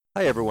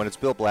Hi, everyone. It's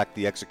Bill Black,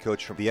 the Exit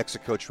Coach from the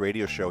Exit Coach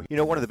Radio Show. You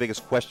know, one of the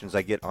biggest questions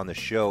I get on the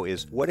show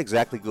is what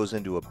exactly goes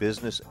into a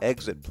business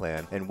exit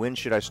plan and when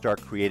should I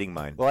start creating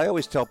mine? Well, I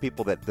always tell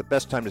people that the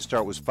best time to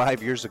start was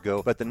 5 years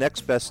ago, but the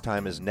next best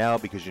time is now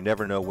because you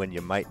never know when you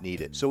might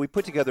need it. So we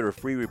put together a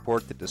free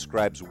report that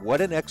describes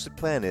what an exit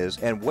plan is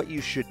and what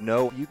you should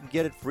know. You can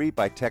get it free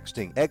by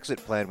texting exit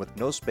plan with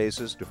no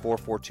spaces to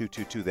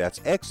 44222. That's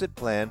exit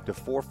plan to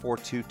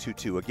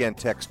 44222. Again,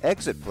 text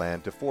exit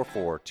plan to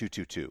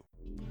 44222.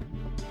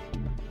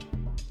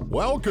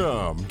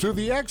 Welcome to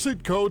the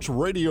Exit Coach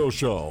Radio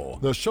Show,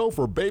 the show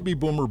for baby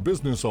boomer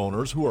business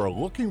owners who are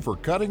looking for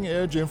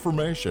cutting-edge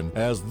information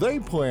as they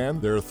plan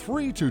their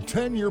 3 to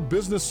 10-year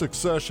business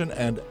succession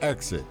and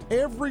exit.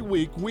 Every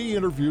week, we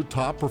interview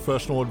top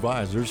professional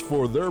advisors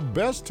for their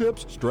best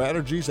tips,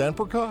 strategies, and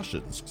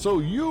precautions so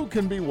you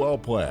can be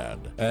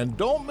well-planned. And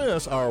don't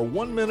miss our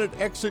 1-minute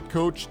Exit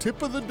Coach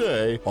tip of the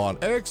day on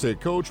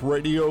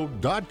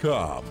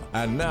exitcoachradio.com.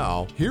 And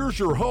now, here's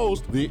your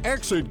host, the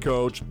Exit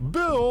Coach,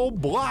 Bill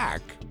Black.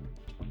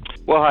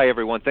 Well, hi,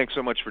 everyone. Thanks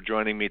so much for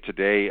joining me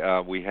today.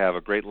 We have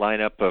a great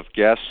lineup of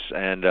guests,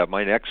 and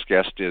my next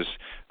guest is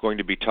going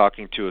to be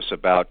talking to us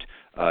about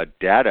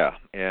data.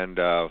 And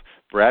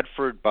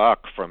Bradford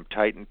Bach from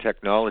Titan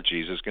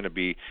Technologies is going to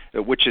be,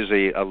 which is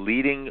a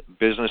leading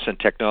business and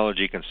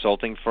technology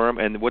consulting firm.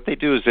 And what they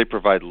do is they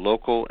provide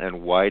local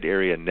and wide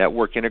area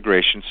network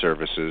integration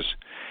services,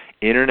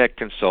 internet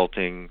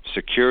consulting,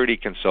 security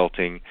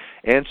consulting,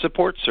 and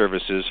support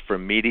services for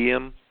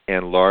medium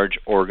and large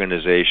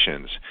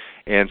organizations.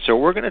 And so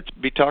we're going to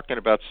be talking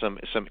about some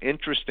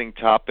interesting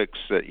topics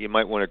that you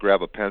might want to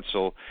grab a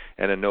pencil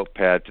and a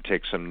notepad to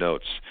take some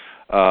notes.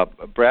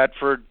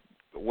 Bradford,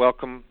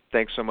 welcome.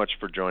 Thanks so much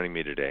for joining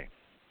me today.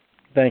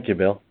 Thank you,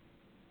 Bill.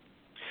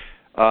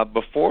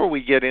 Before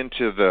we get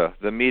into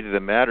the meat of the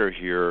matter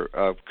here,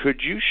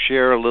 could you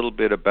share a little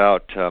bit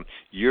about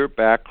your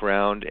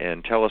background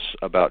and tell us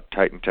about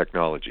Titan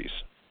Technologies?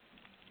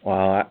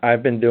 Well,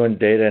 I've been doing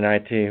data and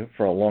IT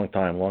for a long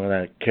time, longer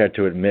than I care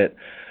to admit.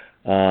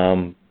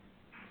 From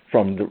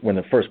when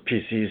the first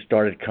PCs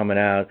started coming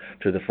out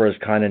to the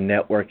first kind of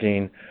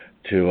networking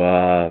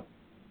to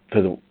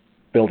the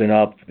building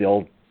up the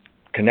old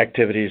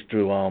connectivities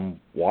through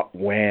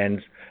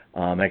WANs,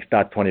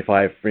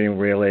 X.25 freedom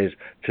relays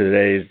to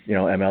today's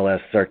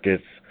MLS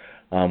circuits.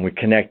 We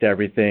connect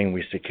everything,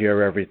 we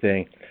secure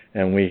everything,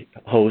 and we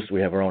host. We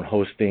have our own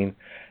hosting,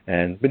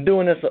 and been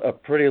doing this a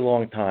pretty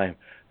long time.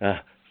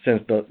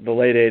 Since the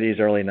late 80s,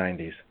 early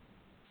 90s.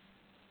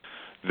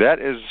 That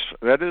is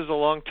a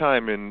long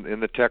time in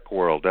the tech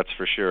world, that's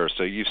for sure.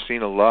 So you've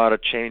seen a lot of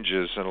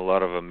changes and a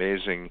lot of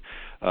amazing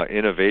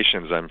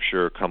innovations, I'm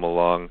sure, come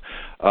along.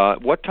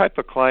 What type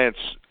of clients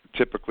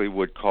typically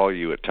would call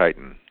you at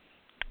Titan?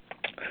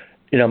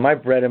 My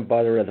bread and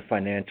butter are the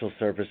financial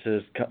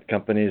services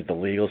companies, the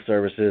legal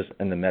services,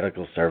 and the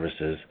medical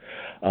services.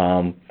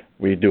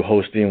 We do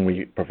hosting,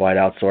 we provide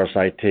outsourced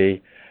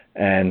IT,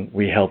 and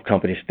we help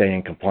companies stay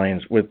in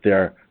compliance with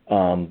their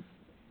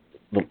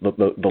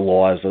the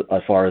laws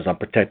as far as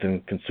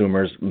protecting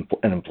consumers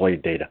and employee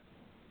data.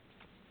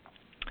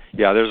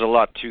 Yeah, there's a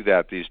lot to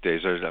that these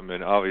days.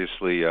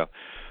 Obviously,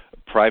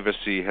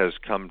 privacy has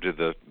come to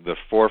the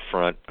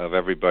forefront of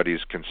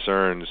everybody's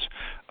concerns.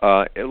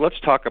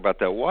 Let's talk about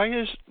that. Why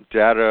is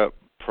data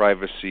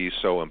privacy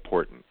so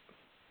important?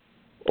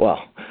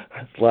 Well,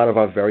 it's a lot of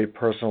our very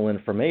personal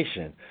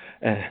information.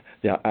 And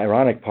the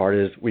ironic part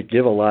is we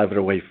give a lot of it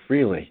away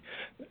freely.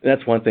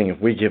 That's one thing if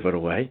we give it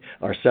away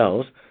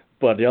ourselves.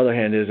 But the other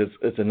hand is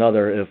it's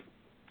another if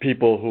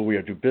people who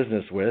we do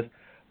business with,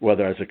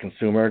 whether as a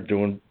consumer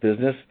doing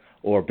business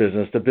or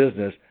business to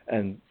business,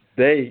 and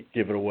they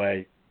give it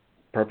away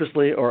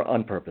purposely or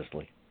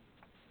unpurposely.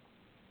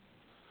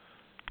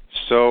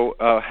 So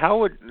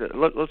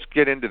let's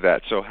get into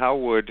that. So how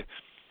would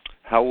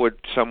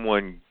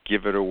someone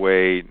give it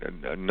away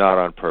not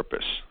on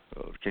purpose?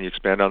 Can you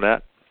expand on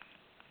that?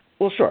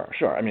 Well, sure.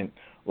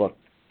 Look,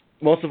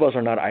 most of us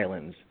are not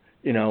islands.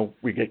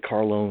 We get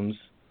car loans,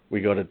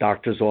 we go to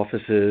doctor's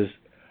offices,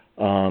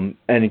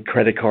 any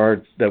credit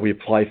cards that we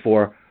apply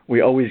for, we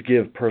always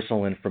give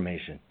personal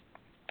information.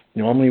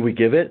 Normally we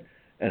give it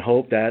and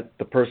hope that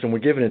the person we're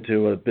giving it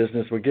to or the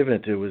business we're giving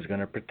it to is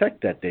going to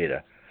protect that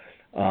data.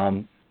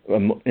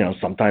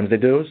 Sometimes they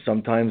do,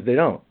 sometimes they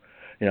don't.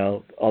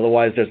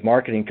 Otherwise there's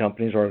marketing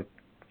companies or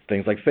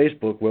things like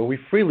Facebook where we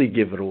freely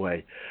give it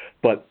away.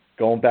 But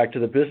going back to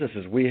the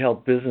businesses, we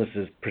help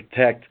businesses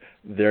protect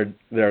their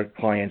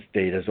clients'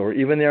 data or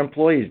even their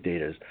employees'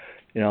 data.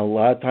 A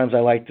lot of times I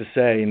like to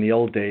say in the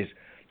old days,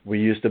 we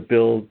used to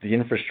build the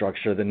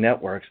infrastructure, the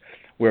networks,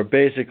 where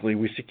basically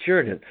we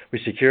secured it. We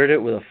secured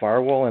it with a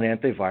firewall and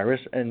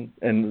antivirus and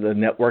the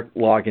network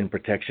login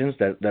protections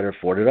that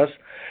afforded us.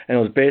 And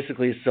it was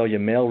basically so your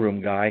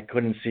mailroom guy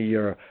couldn't see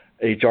your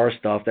HR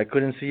stuff, that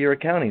couldn't see your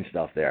accounting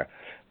stuff there.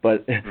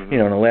 But, in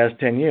the last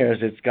 10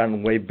 years, it's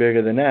gotten way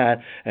bigger than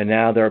that, and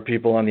now there are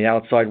people on the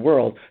outside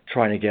world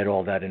trying to get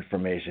all that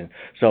information.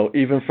 So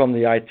even from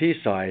the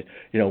IT side,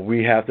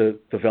 we have to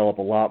develop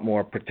a lot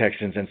more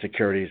protections and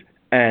securities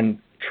and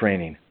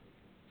training.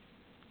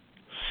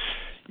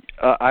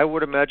 I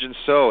would imagine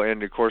so,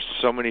 and of course,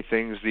 so many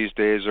things these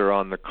days are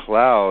on the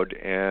cloud,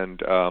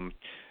 and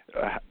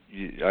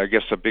I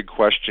guess a big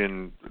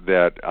question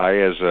that I,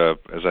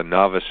 as a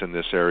novice in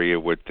this area,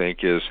 would think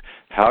is,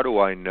 how do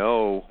I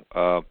know?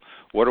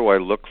 What do I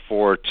look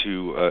for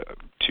to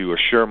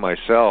assure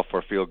myself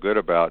or feel good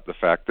about the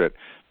fact that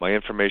my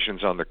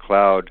information's on the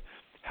cloud?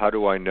 How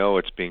do I know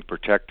it's being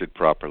protected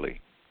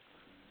properly?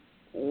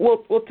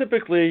 Well,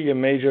 typically your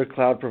major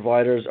cloud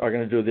providers are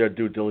going to do their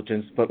due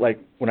diligence, but like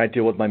when I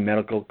deal with my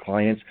medical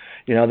clients,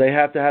 they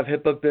have to have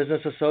HIPAA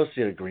business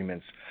associate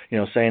agreements,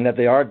 saying that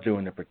they are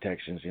doing the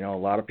protections. A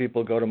lot of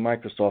people go to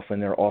Microsoft in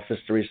their Office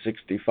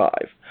 365,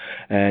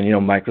 and,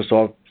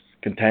 Microsoft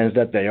contends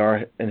that they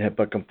are in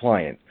HIPAA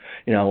compliant.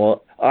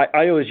 Well,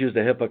 I always use the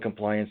HIPAA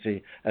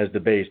compliancy as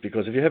the base,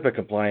 because if you're HIPAA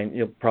compliant,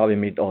 you'll probably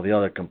meet all the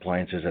other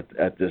compliances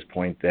at this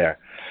point there.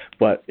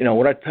 But,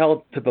 what I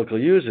tell typical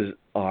users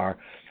are,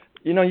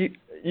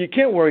 you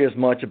can't worry as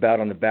much about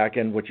on the back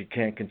end what you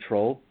can't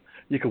control.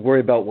 You can worry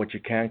about what you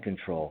can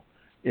control.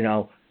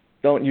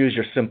 Don't use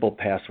your simple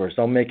passwords.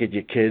 Don't make it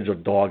your kid's or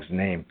dog's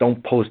name.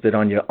 Don't post it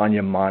on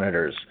your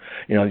monitors,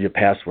 your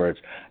passwords.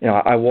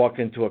 I walk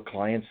into a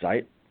client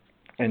site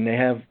and they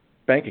have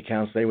bank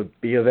accounts, say with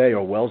B of A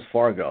or Wells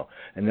Fargo,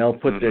 and they'll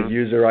put their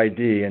user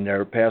ID and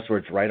their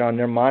passwords right on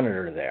their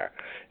monitor there.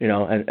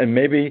 And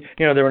maybe,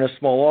 they're in a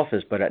small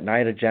office, but at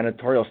night a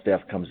janitorial staff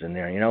comes in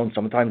there, and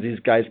sometimes these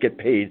guys get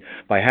paid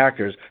by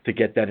hackers to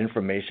get that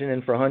information,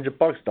 and for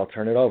 $100 they'll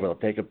turn it over. They'll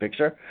take a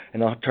picture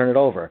and they'll turn it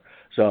over.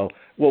 So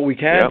what we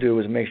can do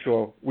is make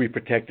sure we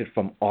protect it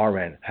from our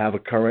end, have a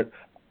current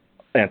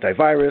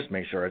antivirus,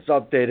 make sure it's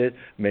updated,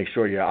 make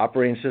sure your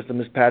operating system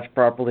is patched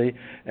properly,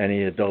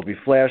 any Adobe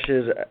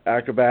Flashes,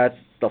 Acrobats,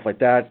 stuff like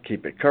that,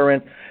 keep it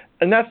current.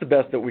 And that's the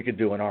best that we could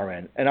do on our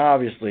end. And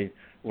obviously,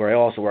 where I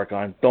also work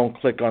on, don't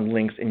click on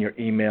links in your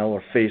email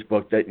or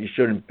Facebook that you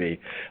shouldn't be.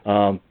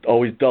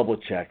 Always double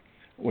check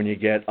when you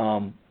get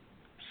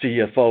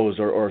CFOs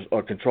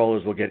or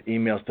controllers will get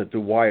emails to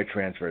do wire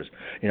transfers.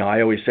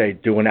 I always say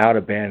do an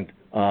out-of-band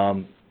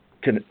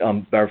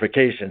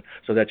verification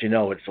so that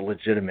it's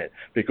legitimate,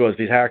 because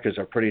these hackers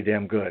are pretty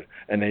damn good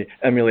and they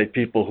emulate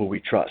people who we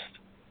trust.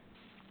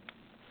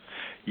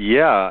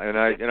 Yeah, and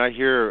I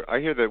hear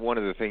that one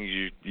of the things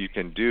you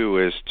can do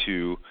is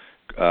to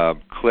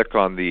click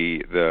on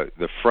the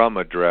from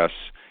address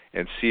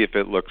and see if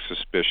it looks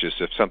suspicious.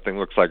 If something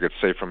looks like it's,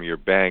 say, from your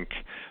bank,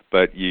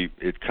 but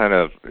it kind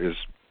of is,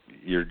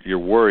 you're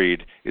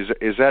worried.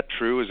 Is that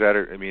true?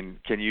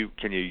 Can you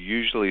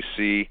usually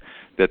see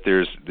that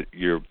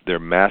they're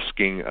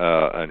masking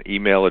an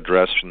email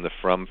address from the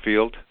from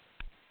field?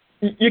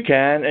 You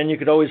can, and you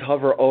could always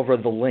hover over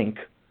the link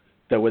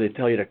that where they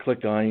tell you to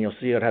click on, and you'll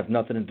see it have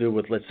nothing to do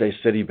with, let's say,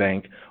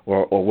 Citibank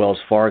or Wells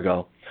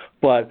Fargo.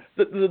 But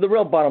the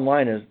real bottom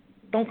line is,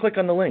 don't click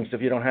on the links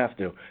if you don't have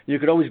to. You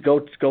could always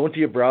go into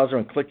your browser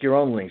and click your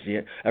own links.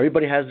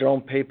 Everybody has their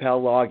own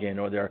PayPal login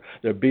or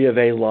their B of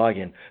A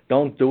login.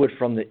 Don't do it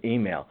from the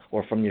email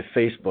or from your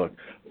Facebook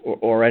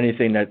or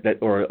anything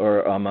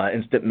or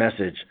instant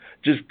message.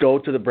 Just go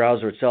to the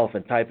browser itself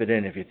and type it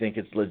in if you think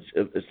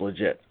it's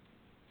legit.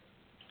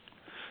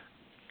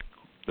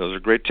 Those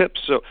are great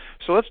tips. So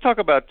let's talk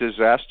about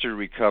disaster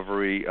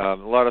recovery. A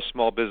lot of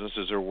small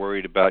businesses are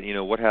worried about,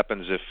 what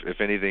happens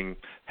if anything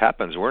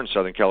happens. We're in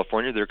Southern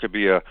California. There could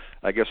be a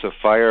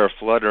fire, a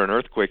flood, or an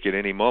earthquake at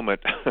any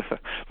moment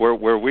where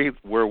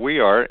we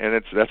are,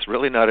 and that's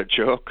really not a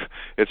joke.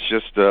 It's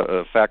just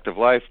a fact of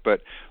life.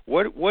 But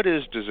what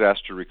is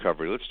disaster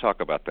recovery? Let's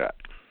talk about that.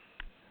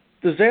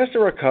 Disaster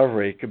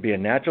recovery could be a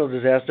natural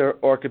disaster,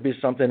 or it could be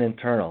something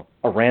internal.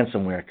 A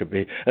ransomware could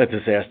be a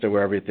disaster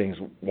where everything's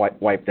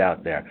wiped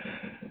out there.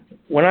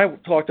 When I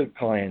talk to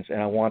clients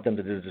and I want them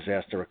to do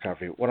disaster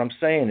recovery, what I'm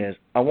saying is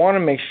I want to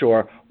make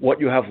sure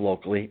what you have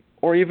locally,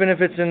 or even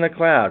if it's in the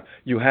cloud,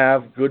 you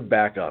have good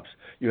backups,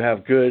 you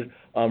have good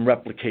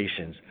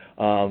replications,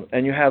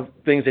 and you have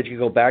things that you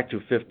go back to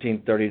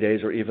 15, 30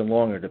 days or even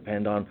longer,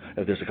 depend on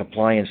if there's a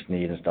compliance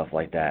need and stuff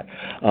like that.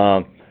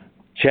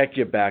 Check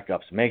your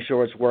backups. Make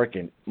sure it's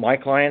working. My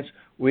clients,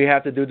 we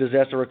have to do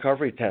disaster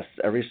recovery tests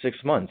every 6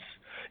 months,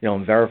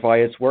 and verify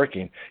it's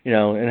working,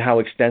 and how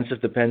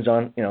extensive depends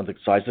on, the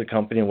size of the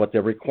company and what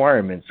their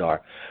requirements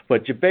are.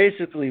 But you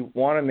basically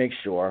want to make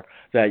sure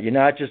that you're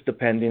not just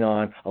depending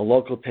on a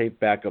local tape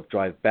backup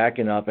drive,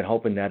 backing up and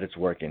hoping that it's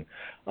working.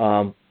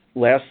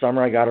 Last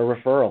summer, I got a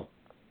referral.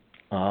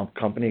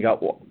 Company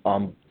got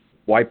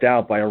wiped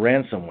out by a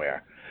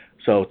ransomware.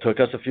 So it took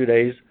us a few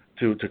days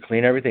to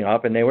clean everything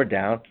up, and they were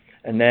down.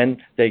 And then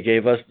they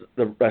gave us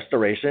the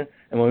restoration,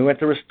 and when we went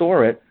to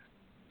restore it,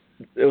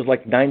 it was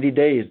like 90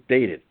 days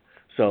dated.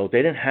 So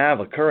they didn't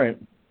have a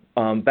current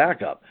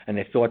backup, and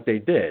they thought they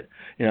did.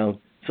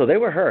 So they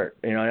were hurt,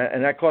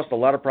 and that caused a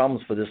lot of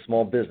problems for this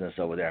small business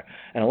over there.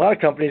 And a lot of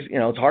companies,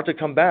 it's hard to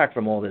come back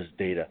from all this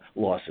data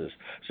losses.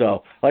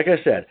 So, like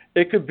I said,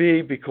 it could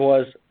be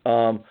because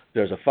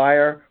there's a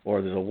fire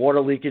or there's a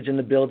water leakage in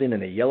the building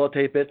and they yellow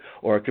tape it,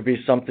 or it could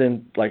be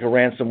something like a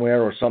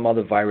ransomware or some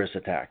other virus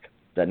attack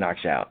that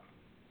knocks you out.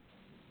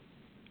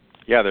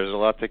 Yeah, there's a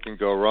lot that can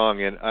go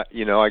wrong, and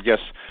I guess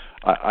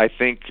I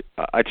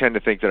tend to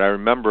think that I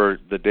remember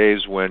the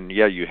days when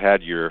you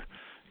had your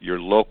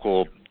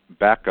local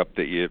backup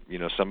that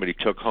somebody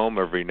took home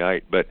every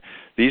night. But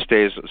these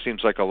days it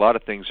seems like a lot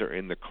of things are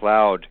in the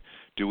cloud.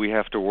 Do we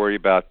have to worry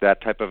about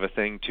that type of a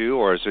thing too,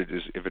 or if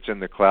it's in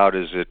the cloud,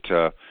 is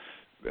it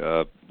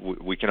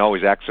we can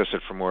always access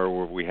it from where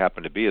we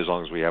happen to be as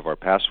long as we have our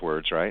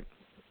passwords, right?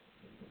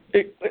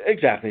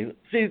 Exactly.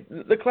 See,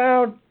 the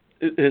cloud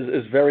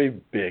is very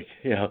big.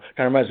 Kind of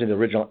reminds me of the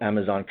original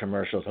Amazon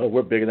commercials. Oh,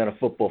 we're bigger than a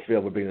football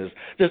field. We're bigger than this.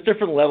 There's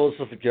different levels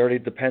of security,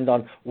 depend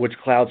on which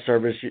cloud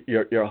service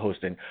you're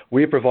hosting.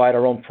 We provide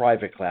our own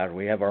private cloud.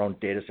 We have our own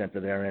data center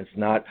there, and it's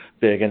not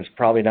big, and it's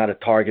probably not a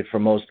target for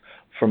most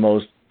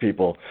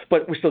people.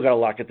 But we still got to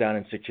lock it down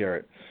and secure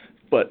it.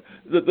 But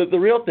the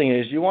real thing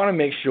is you want to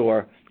make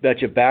sure that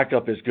your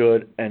backup is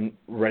good and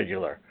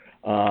regular.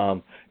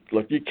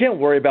 Look, you can't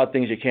worry about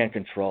things you can't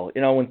control.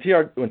 When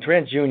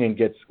TransUnion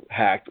gets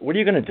hacked, what are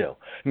you going to do?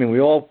 I mean, we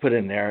all put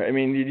in there. I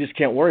mean, you just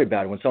can't worry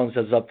about it. When someone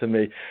says up to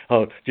me,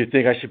 oh, do you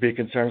think I should be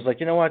concerned? It's like,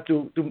 you know what,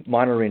 do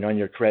monitoring on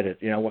your credit.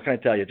 What can I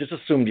tell you? Just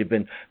assume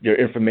your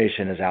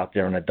information is out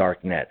there in a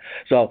dark net.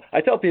 So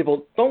I tell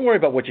people, don't worry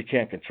about what you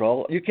can't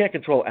control. You can't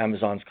control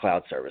Amazon's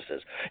cloud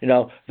services.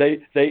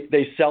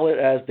 They sell it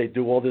as they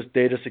do all this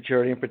data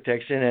security and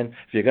protection, and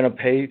if you're going to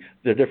pay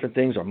the different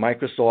things, or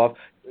Microsoft,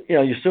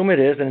 you assume it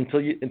is, and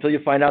until you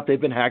find out they've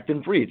been hacked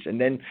and breached,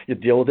 and then you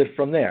deal with it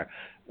from there.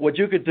 What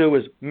you could do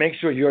is make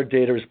sure your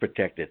data is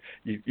protected.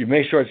 You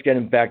make sure it's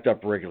getting backed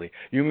up regularly.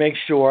 You make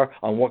sure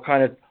on what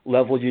kind of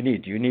level you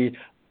need. Do you need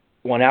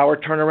 1 hour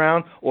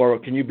turnaround, or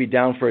can you be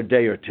down for a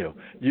day or two?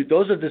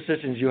 Those are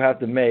decisions you have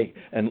to make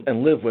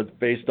and live with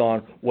based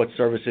on what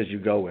services you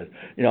go with.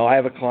 I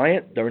have a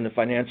client, they're in the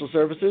financial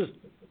services,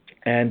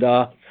 and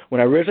when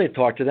I originally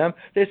talked to them,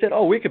 they said,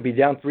 oh, we could be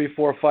down 3,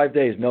 4, 5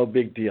 days, no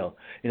big deal.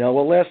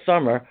 Well, last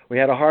summer, we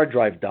had a hard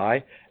drive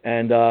die,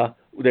 and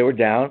they were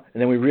down,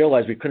 and then we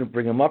realized we couldn't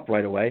bring them up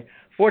right away.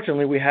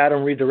 Fortunately, we had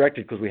them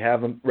redirected because we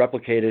have them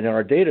replicated in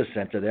our data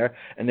center there,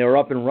 and they were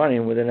up and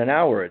running within an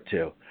hour or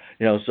two.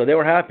 So they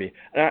were happy.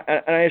 And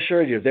I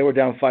assure you, if they were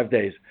down 5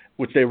 days,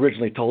 which they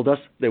originally told us,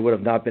 they would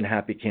have not been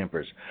happy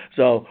campers.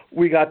 So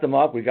we got them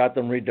up, we got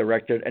them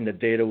redirected, and the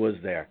data was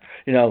there.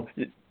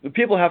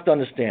 People have to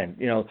understand,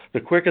 the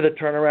quicker the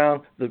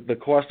turnaround, the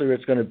costlier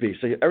it's going to be.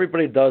 So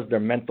everybody does their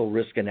mental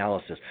risk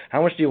analysis.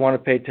 How much do you want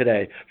to pay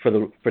today for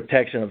the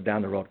protection of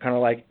down the road? Kind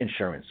of like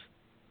insurance.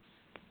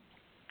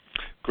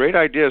 Great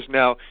ideas.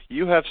 Now,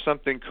 you have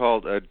something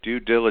called a due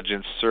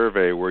diligence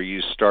survey where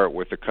you start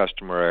with the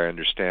customer, I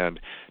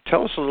understand.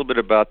 Tell us a little bit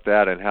about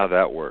that and how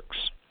that works.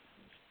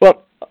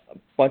 Well, a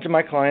bunch of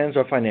my clients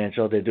are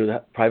financial. They do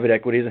private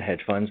equities and hedge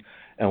funds.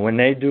 And when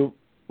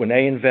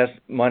they invest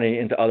money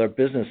into other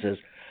businesses,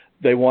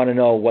 they want to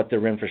know what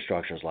their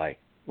infrastructure is like.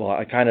 Well,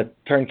 I kind of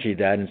turnkeyed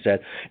that and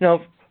said,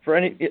 for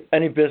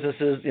any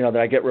businesses, that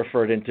I get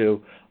referred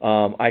into,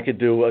 I could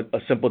do a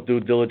simple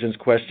due diligence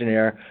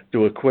questionnaire,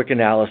 do a quick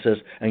analysis,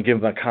 and give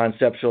them a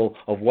conceptual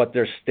of what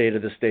their state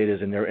of the state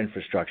is in their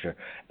infrastructure.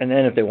 And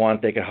then if they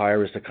want, they could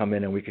hire us to come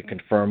in and we could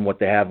confirm what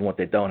they have and what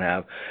they don't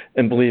have.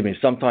 And believe me,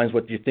 sometimes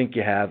what you think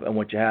you have and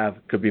what you have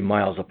could be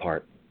miles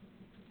apart.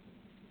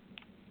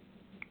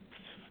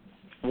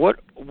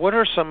 What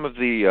are some of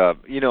the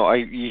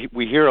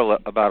we hear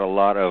about a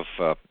lot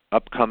of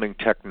upcoming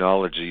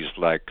technologies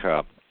like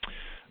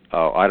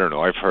I don't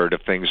know, I've heard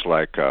of things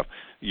like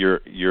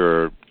your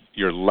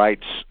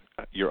lights,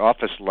 your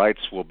office lights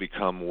will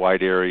become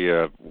wide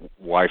area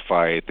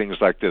Wi-Fi, things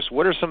like this.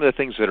 What are some of the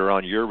things that are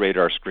on your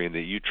radar screen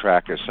that you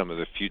track as some of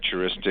the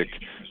futuristic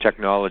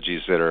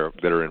technologies that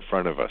are in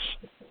front of us?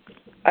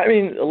 I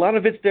mean, a lot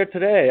of it's there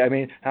today. I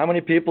mean, how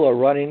many people are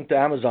running to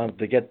Amazon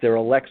to get their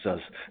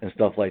Alexas and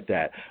stuff like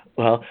that?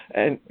 Well,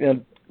 and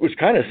which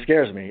kind of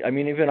scares me. I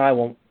mean, even I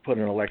won't put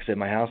an Alexa in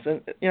my house,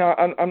 and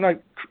I'm not,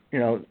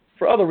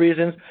 for other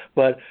reasons.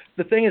 But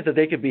the thing is that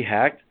they could be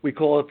hacked. We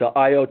call it the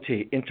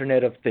IoT,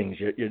 Internet of Things,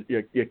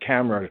 your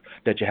camera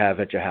that you have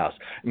at your house.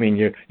 I mean,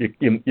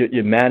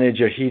 you manage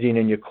your heating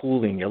and your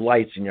cooling, your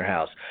lights in your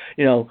house.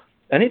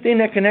 Anything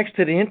that connects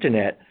to the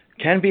Internet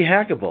can be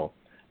hackable.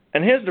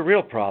 And here's the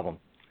real problem.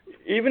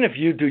 Even if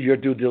you do your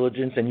due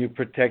diligence and you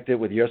protect it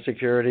with your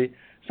security,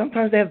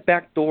 sometimes they have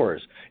back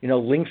doors.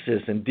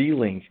 Linksys and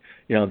D-Link,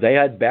 they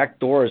had back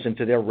doors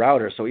into their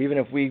router. So even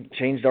if we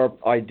changed our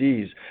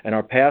IDs and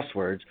our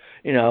passwords,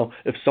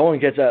 if someone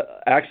gets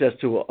access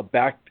to a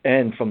back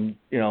end from,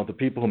 the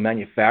people who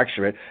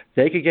manufacture it,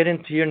 they could get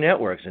into your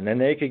networks, and then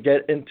they could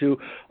get into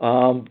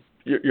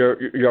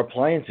your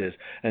appliances.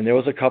 And there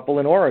was a couple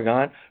in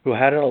Oregon who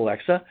had an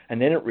Alexa, and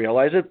they didn't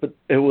realize it, but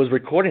it was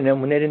recording them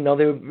when they didn't know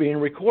they were being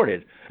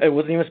recorded. It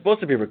wasn't even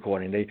supposed to be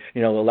recording.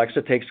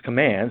 Alexa takes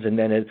commands, and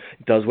then it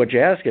does what you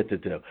ask it to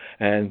do.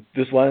 And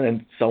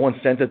someone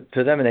sent it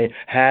to them, and they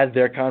had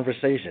their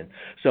conversation.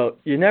 So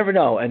you never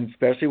know, and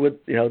especially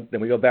with,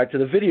 then we go back to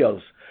the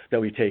videos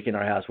that we take in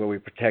our house where we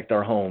protect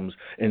our homes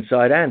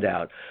inside and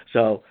out.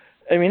 So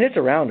I mean, it's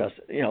around us.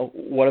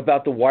 What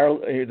about the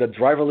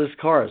driverless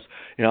cars?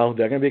 They're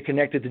going to be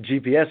connected to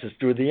GPSs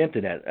through the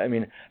internet. I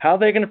mean, how are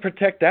they going to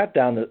protect that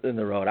down in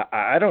the road?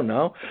 I don't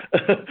know.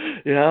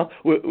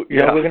 We're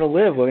going to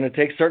live. We're going to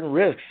take certain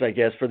risks, I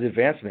guess, for the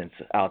advancements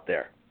out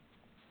there.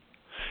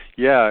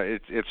 Yeah,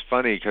 it's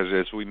funny because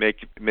as we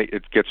make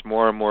it gets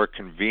more and more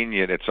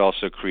convenient, it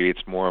also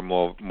creates more and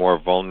more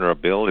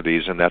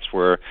vulnerabilities, and that's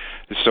where.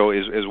 So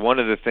is one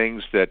of the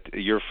things that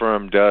your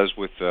firm does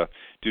with the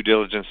due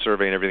diligence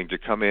survey and everything to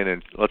come in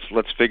and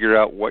let's figure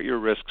out what your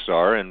risks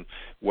are and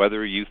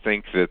whether you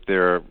think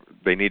that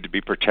they need to be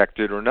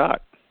protected or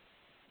not.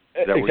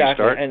 Is that exactly, where you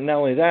start? And not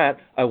only that,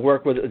 I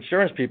work with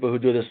insurance people who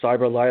do the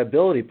cyber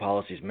liability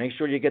policies. Make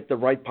sure you get the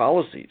right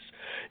policies.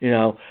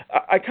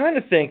 I kind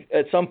of think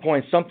at some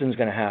point something's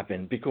going to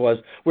happen because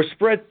we're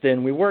spread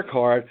thin, we work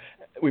hard,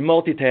 we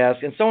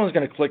multitask, and someone's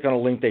going to click on a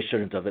link they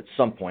shouldn't have at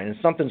some point, and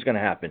something's going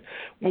to happen.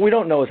 What we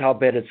don't know is how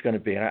bad it's going to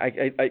be.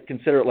 And I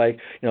consider it like,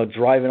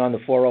 driving on the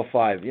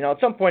 405. At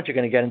some point you're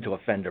going to get into a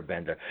fender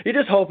bender. You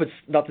just hope it's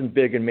nothing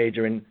big and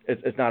major and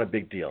it's not a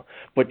big deal.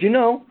 But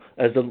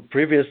as the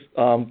previous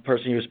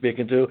person you were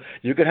speaking to,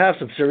 you could have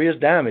some serious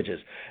damages.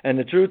 And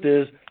the truth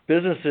is,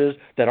 businesses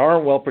that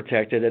aren't well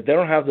protected, that they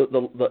don't have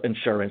the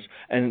insurance,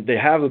 and they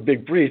have a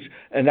big breach,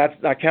 and that's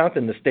not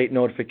counting the state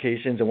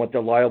notifications and what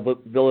their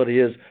liability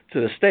is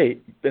to the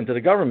state and to the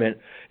government,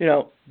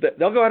 they'll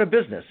go out of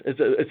business.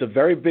 It's a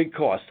very big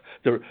cost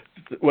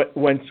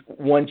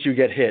once you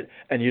get hit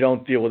and you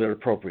don't deal with it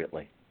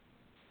appropriately.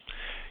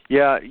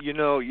 Yeah,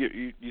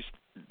 you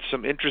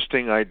some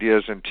interesting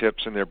ideas and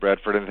tips in there,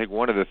 Bradford. And I think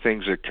one of the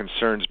things that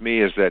concerns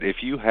me is that if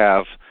you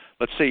have,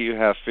 let's say you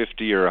have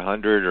 50 or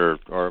 100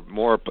 or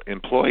more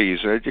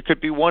employees, it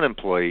could be one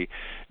employee.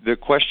 The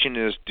question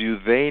is, do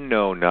they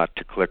know not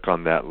to click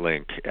on that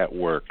link at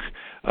work?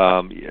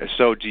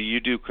 So do you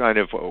do kind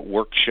of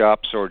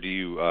workshops, or do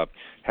you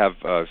have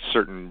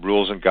certain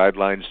rules and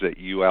guidelines that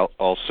you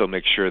also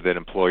make sure that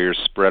employers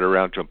spread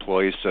around to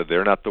employees so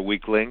they're not the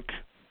weak link?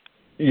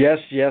 Yes,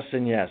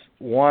 and yes.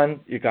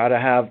 One, you got to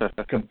have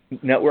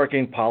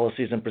networking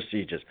policies and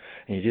procedures.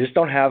 And you just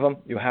don't have them.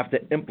 You have to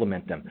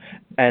implement them.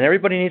 And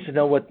everybody needs to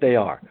know what they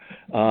are.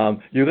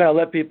 You got to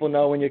let people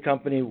know in your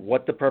company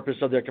what the purpose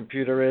of their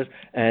computer is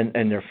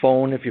and their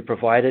phone if you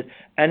provide it.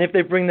 And if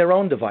they bring their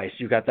own device,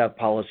 you got to have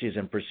policies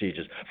and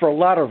procedures for a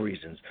lot of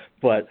reasons.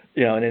 But,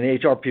 and then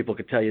HR people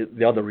could tell you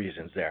the other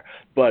reasons there.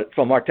 But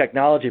from our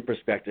technology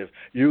perspective,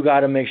 you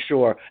got to make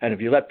sure, and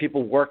if you let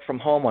people work from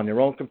home on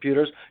their own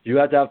computers, you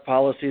have to have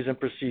policies and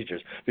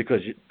procedures, because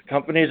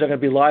companies are going to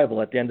be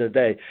liable at the end of the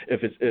day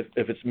if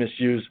it's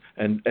misused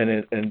and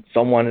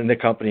someone in the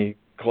company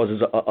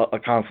causes a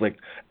conflict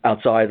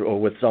outside or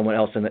with someone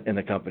else in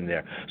the company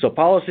there. So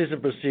policies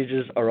and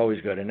procedures are always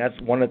good, and that's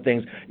one of the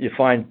things you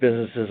find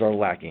businesses are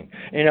lacking.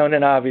 And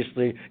then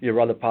obviously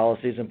your other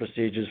policies and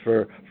procedures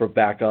for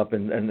backup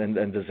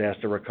and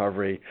disaster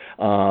recovery,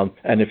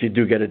 and if you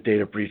do get a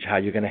data breach, how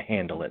you're going to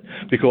handle it.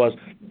 Because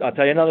I'll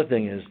tell you another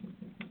thing is,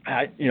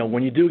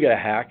 when you do get a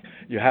hack,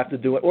 you have to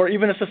do it, or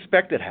even a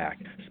suspected hack,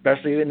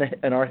 especially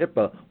in our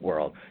HIPAA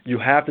world. You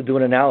have to do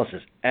an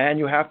analysis, and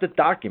you have to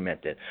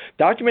document it.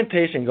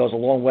 Documentation goes a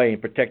long way in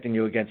protecting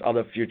you against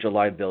other future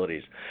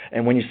liabilities.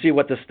 And when you see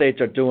what the states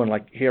are doing,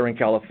 like here in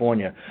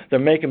California, they're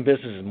making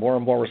businesses more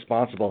and more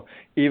responsible,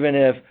 even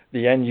if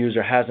the end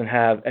user hasn't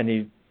had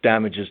any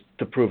damages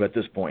to prove at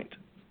this point.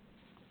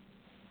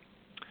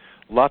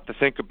 A lot to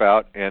think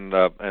about, and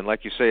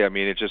like you say, I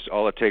mean, it just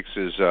all it takes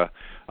is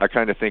I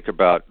kind of think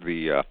about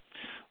the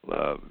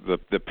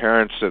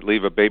parents that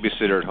leave a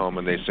babysitter at home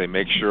and they say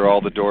make sure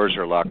all the doors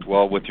are locked.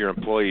 Well, with your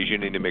employees, you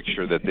need to make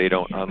sure that they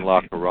don't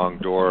unlock the wrong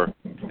door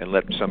and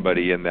let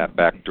somebody in that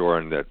back door,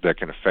 and that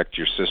can affect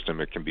your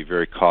system. It can be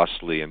very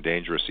costly and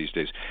dangerous these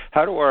days.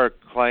 How do our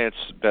clients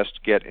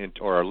best get in,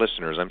 or our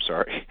listeners? I'm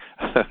sorry.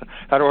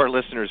 How do our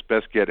listeners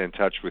best get in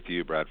touch with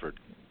you, Bradford?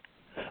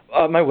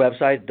 My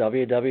website,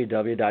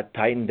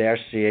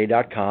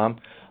 www.titan-ca.com.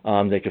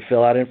 They can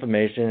fill out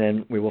information,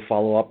 and we will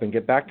follow up and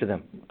get back to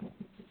them.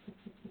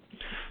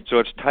 So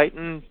it's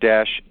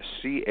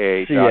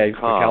titan-ca.com. For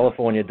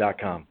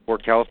California.com. For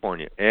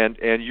California. And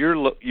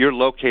you're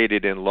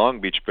located in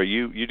Long Beach, but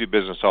you do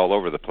business all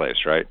over the place,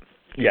 right?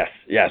 Yes.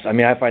 I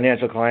mean, I have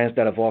financial clients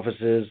that have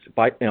offices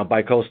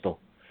bi-coastal,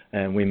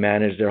 and we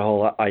manage their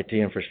whole IT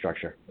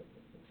infrastructure.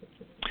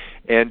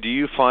 And do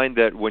you find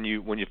that when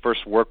you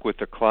first work with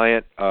a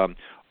client,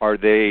 are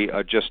they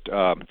just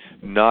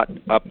not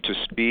up to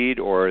speed,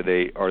 or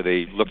are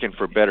they looking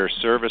for better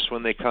service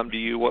when they come to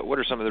you? What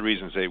are some of the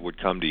reasons they would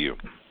come to you?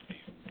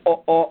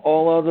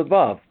 All of the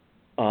above.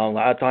 A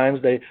lot of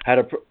times they had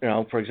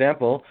for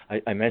example,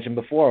 I mentioned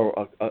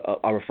before,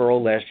 a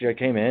referral last year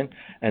came in,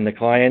 and the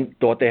client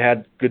thought they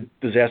had good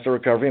disaster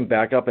recovery and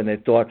backup, and they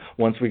thought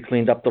once we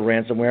cleaned up the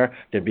ransomware,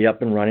 they'd be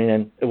up and running,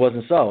 and it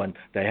wasn't so. And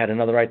they had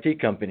another IT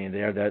company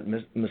there that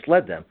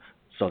misled them.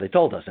 So they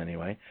told us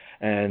anyway.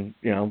 And,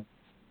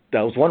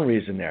 that was one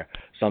reason there.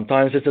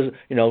 Sometimes it's,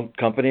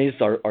 companies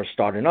are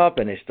starting up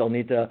and they still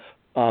need to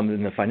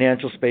in the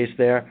financial space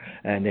there,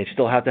 and they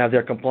still have to have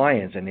their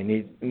compliance, and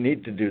they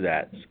need to do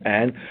that.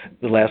 And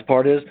the last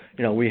part is,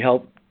 we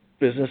help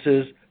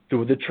businesses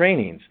do the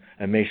trainings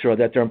and make sure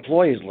that their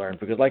employees learn,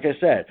 because like I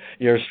said,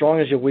 you're as strong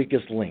as your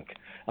weakest link.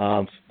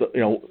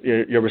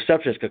 Your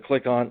receptionist could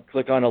click on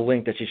a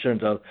link that she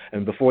shouldn't have,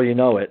 and before you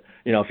know it,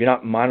 if you're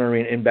not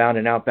monitoring inbound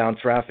and outbound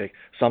traffic,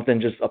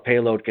 a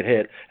payload could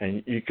hit,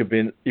 and you could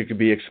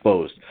be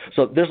exposed.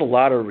 So there's a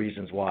lot of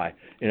reasons why,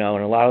 and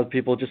a lot of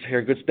people just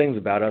hear good things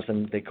about us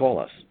and they call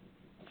us.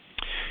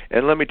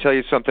 And let me tell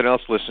you something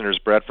else, listeners.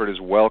 Bradford is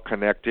well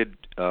connected.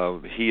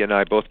 He and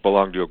I both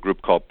belong to a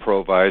group called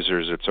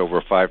Provisors. It's over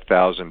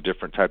 5,000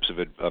 different types of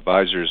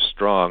advisors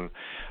strong.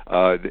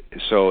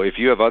 So if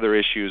you have other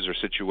issues or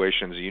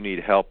situations you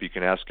need help, you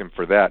can ask him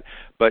for that.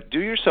 But do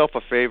yourself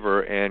a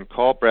favor and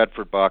call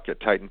Bradford Bach at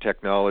Titan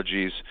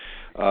Technologies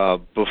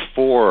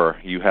before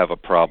you have a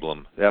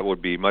problem. That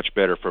would be much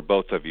better for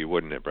both of you,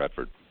 wouldn't it,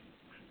 Bradford?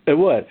 It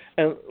would.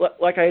 And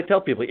like I tell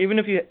people, even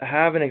if you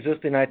have an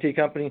existing IT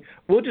company,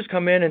 we'll just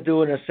come in and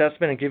do an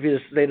assessment and give you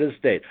the state of the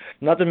state.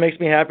 Nothing makes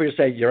me happier to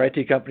say your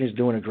IT company is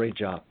doing a great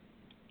job.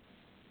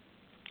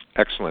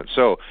 Excellent.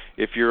 So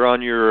if you're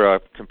on your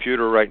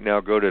computer right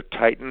now, go to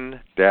titan-ca.com,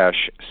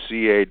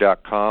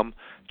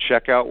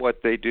 check out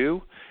what they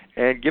do,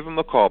 and give them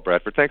a call,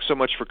 Bradford. Thanks so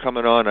much for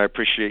coming on. I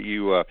appreciate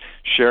you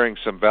sharing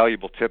some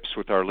valuable tips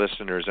with our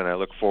listeners, and I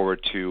look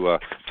forward to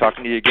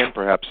talking to you again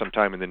perhaps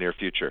sometime in the near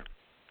future.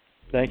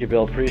 Thank you,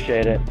 Bill.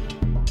 Appreciate it.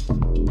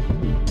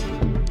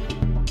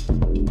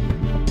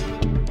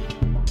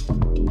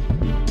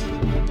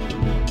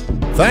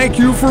 Thank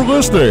you for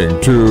listening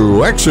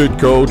to Exit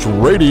Coach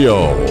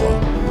Radio.